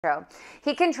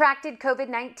He contracted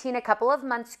COVID-19 a couple of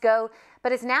months ago,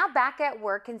 but is now back at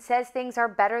work and says things are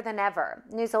better than ever.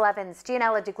 News 11's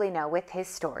Gianella Giglino with his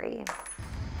story.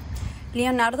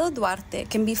 Leonardo Duarte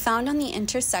can be found on the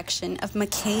intersection of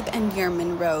McCabe and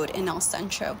Yerman Road in El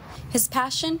Centro. His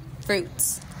passion?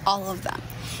 Fruits. All of them.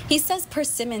 He says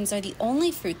persimmons are the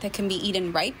only fruit that can be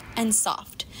eaten ripe and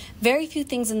soft. Very few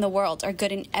things in the world are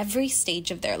good in every stage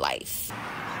of their life.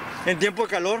 En tiempo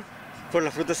de calor, pues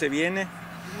la fruta se viene,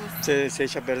 se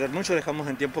echa a perder mucho, dejamos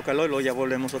en tiempo de calor y luego ya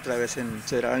volvemos otra vez,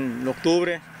 será en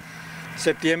octubre,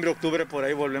 septiembre, octubre, por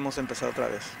ahí volvemos a empezar otra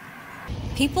vez.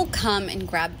 People come and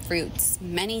grab fruits.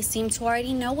 Many seem to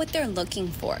already know what they're looking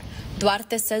for.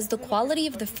 Duarte says the quality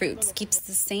of the fruits keeps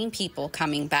the same people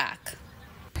coming back.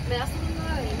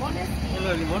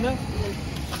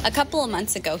 A couple of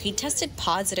months ago, he tested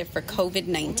positive for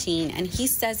COVID-19, and he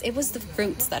says it was the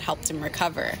fruits that helped him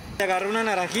recover. Agarré una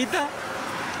naranjita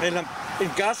en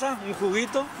casa, un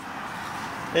juguito,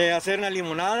 hacer una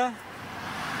limonada,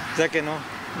 o sea que no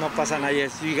pasa nada.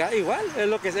 Igual,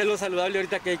 es lo saludable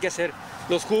ahorita que hay que hacer.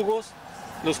 Los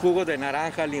jugos de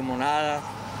naranja, limonada,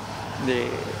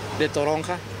 de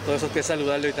toronja, todo eso que es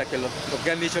saludable ahorita, que lo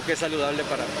que han dicho que es saludable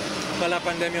para la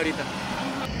pandemia ahorita.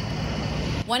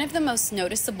 One of the most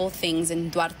noticeable things in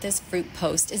Duarte's fruit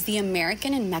post is the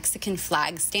American and Mexican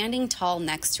flags standing tall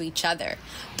next to each other.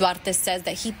 Duarte says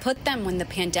that he put them when the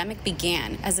pandemic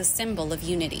began as a symbol of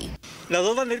unity. Las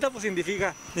dos banderitas pues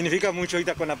significa mucho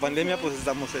ahorita con la pandemia, pues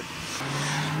estamos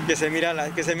que se mira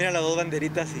las dos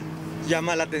banderitas y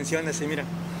llama la atención, se mira.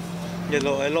 Y es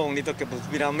lo bonito que pues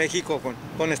mira México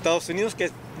con Estados Unidos, que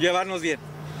es llevarnos bien.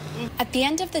 At the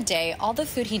end of the day, all the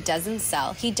food he doesn't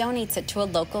sell, he donates it to a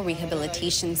local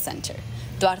rehabilitation center.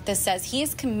 Duarte says he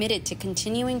is committed to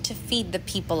continuing to feed the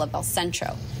people of El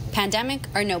Centro. Pandemic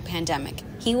or no pandemic,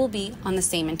 he will be on the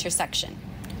same intersection.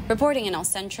 Reporting in El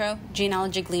Centro,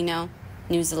 Gianella Giglino,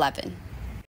 News 11.